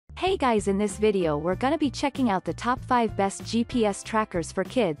Hey guys, in this video we're gonna be checking out the top 5 best GPS trackers for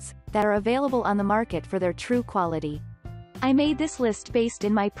kids that are available on the market for their true quality. I made this list based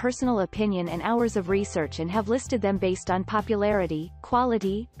in my personal opinion and hours of research and have listed them based on popularity,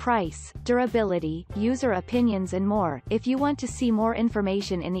 quality, price, durability, user opinions and more. If you want to see more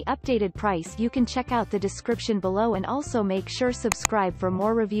information in the updated price, you can check out the description below and also make sure subscribe for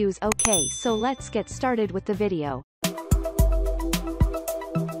more reviews. Okay, so let's get started with the video.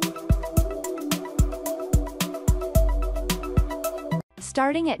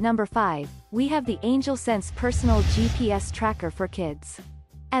 Starting at number 5, we have the AngelSense Personal GPS Tracker for Kids.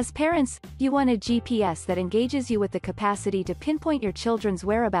 As parents, you want a GPS that engages you with the capacity to pinpoint your children's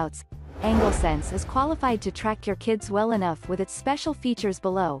whereabouts. AngelSense is qualified to track your kids well enough with its special features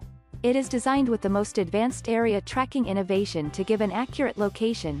below. It is designed with the most advanced area tracking innovation to give an accurate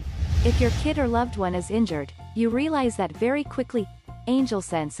location. If your kid or loved one is injured, you realize that very quickly.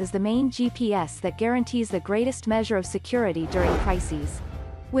 AngelSense is the main GPS that guarantees the greatest measure of security during crises.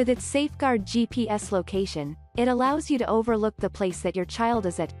 With its safeguard GPS location, it allows you to overlook the place that your child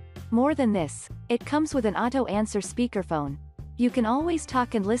is at. More than this, it comes with an auto-answer speakerphone. You can always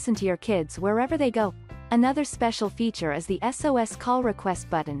talk and listen to your kids wherever they go. Another special feature is the SOS call request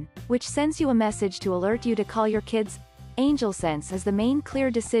button, which sends you a message to alert you to call your kids. AngelSense is the main clear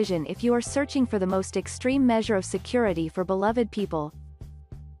decision if you are searching for the most extreme measure of security for beloved people.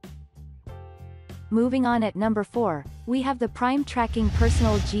 Moving on, at number 4, we have the Prime Tracking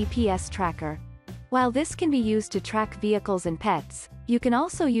Personal GPS Tracker. While this can be used to track vehicles and pets, you can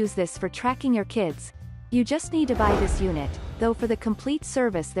also use this for tracking your kids. You just need to buy this unit, though for the complete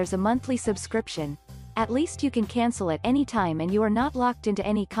service there's a monthly subscription. At least you can cancel at any time and you are not locked into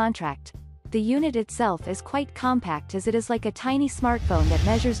any contract. The unit itself is quite compact as it is like a tiny smartphone that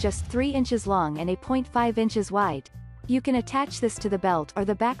measures just 3 inches long and 0.5 inches wide. You can attach this to the belt or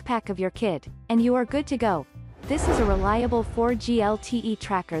the backpack of your kid, and you are good to go. This is a reliable 4G LTE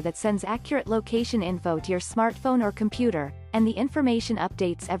tracker that sends accurate location info to your smartphone or computer, and the information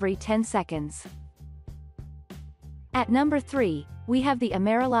updates every 10 seconds. At number 3, we have the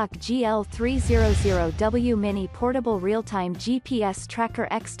AMERICALOC GL300W Mini Portable Real-Time GPS Tracker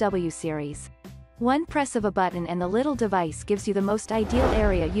XW Series. One press of a button and the little device gives you the most ideal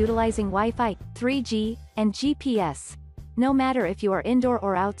area utilizing Wi-Fi, 3G, and GPS. No matter if you are indoor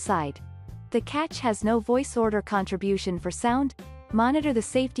or outside. The catch has no voice order contribution for sound. Monitor the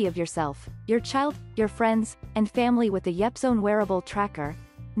safety of yourself, your child, your friends, and family with the YepZone wearable tracker.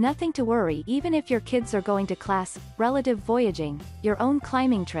 Nothing to worry even if your kids are going to class, relative voyaging, your own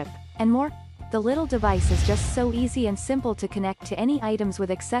climbing trip, and more. The little device is just so easy and simple to connect to any items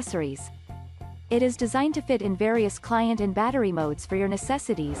with accessories. It is designed to fit in various client and battery modes for your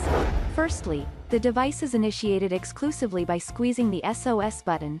necessities. Firstly, the device is initiated exclusively by squeezing the SOS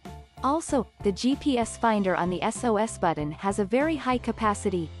button. Also, the GPS finder on the SOS button has a very high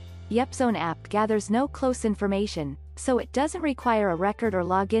capacity. YepZone app gathers no close information, so it doesn't require a record or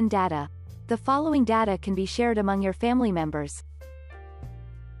login data. The following data can be shared among your family members.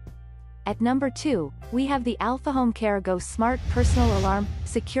 At number 2, we have the Alphahom CareGo Smart Personal Alarm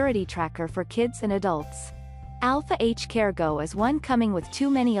Security Tracker for Kids and Adults. Alphahom CareGo is one coming with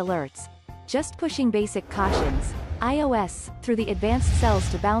too many alerts. Just pushing basic cautions, iOS, through the advanced cells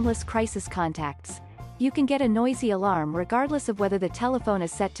to boundless crisis contacts. You can get a noisy alarm regardless of whether the telephone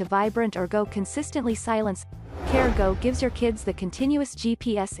is set to vibrant or go consistently silence. CareGo gives your kids the continuous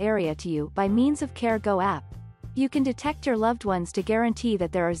GPS area to you by means of CareGo app. You can detect your loved ones to guarantee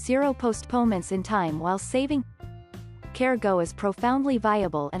that there are 0 postponements in time while saving. CareGo is profoundly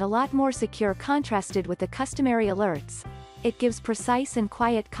viable and a lot more secure contrasted with the customary alerts. It gives precise and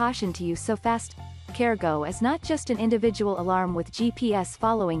quiet caution to you so fast. CareGo is not just an individual alarm with GPS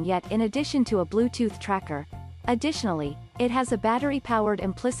following yet in addition to a Bluetooth tracker. Additionally, it has a battery-powered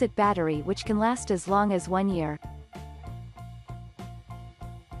implicit battery which can last as long as 1 year.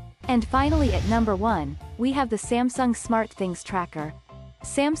 And finally, at number 1, we have the Samsung SmartThings Tracker.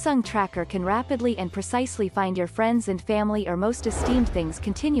 Samsung Tracker can rapidly and precisely find your friends and family or most esteemed things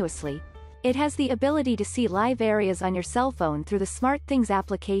continuously. It has the ability to see live areas on your cell phone through the SmartThings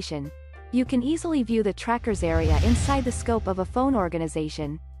application. You can easily view the tracker's area inside the scope of a phone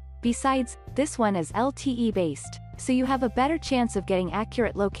organization. Besides, this one is LTE based, so you have a better chance of getting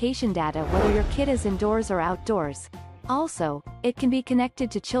accurate location data whether your kid is indoors or outdoors. Also, it can be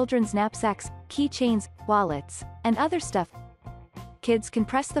connected to children's knapsacks, keychains, wallets, and other stuff. Kids can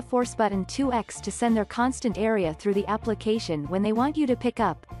press the force button 2x to send their constant area through the application when they want you to pick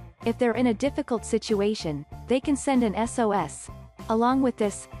up. If they're in a difficult situation, they can send an SOS. Along with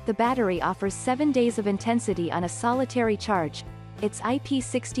this, the battery offers 7 days of intensity on a solitary charge. It's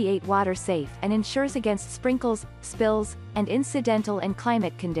IP68 water safe and ensures against sprinkles, spills, and incidental and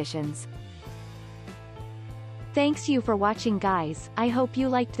climate conditions. Thanks you for watching, guys. I hope you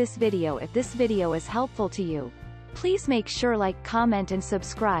liked this video. If this video is helpful to you, please make sure like, comment and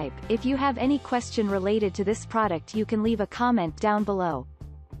subscribe. If you have any question related to this product, you can leave a comment down below.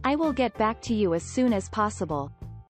 I will get back to you as soon as possible.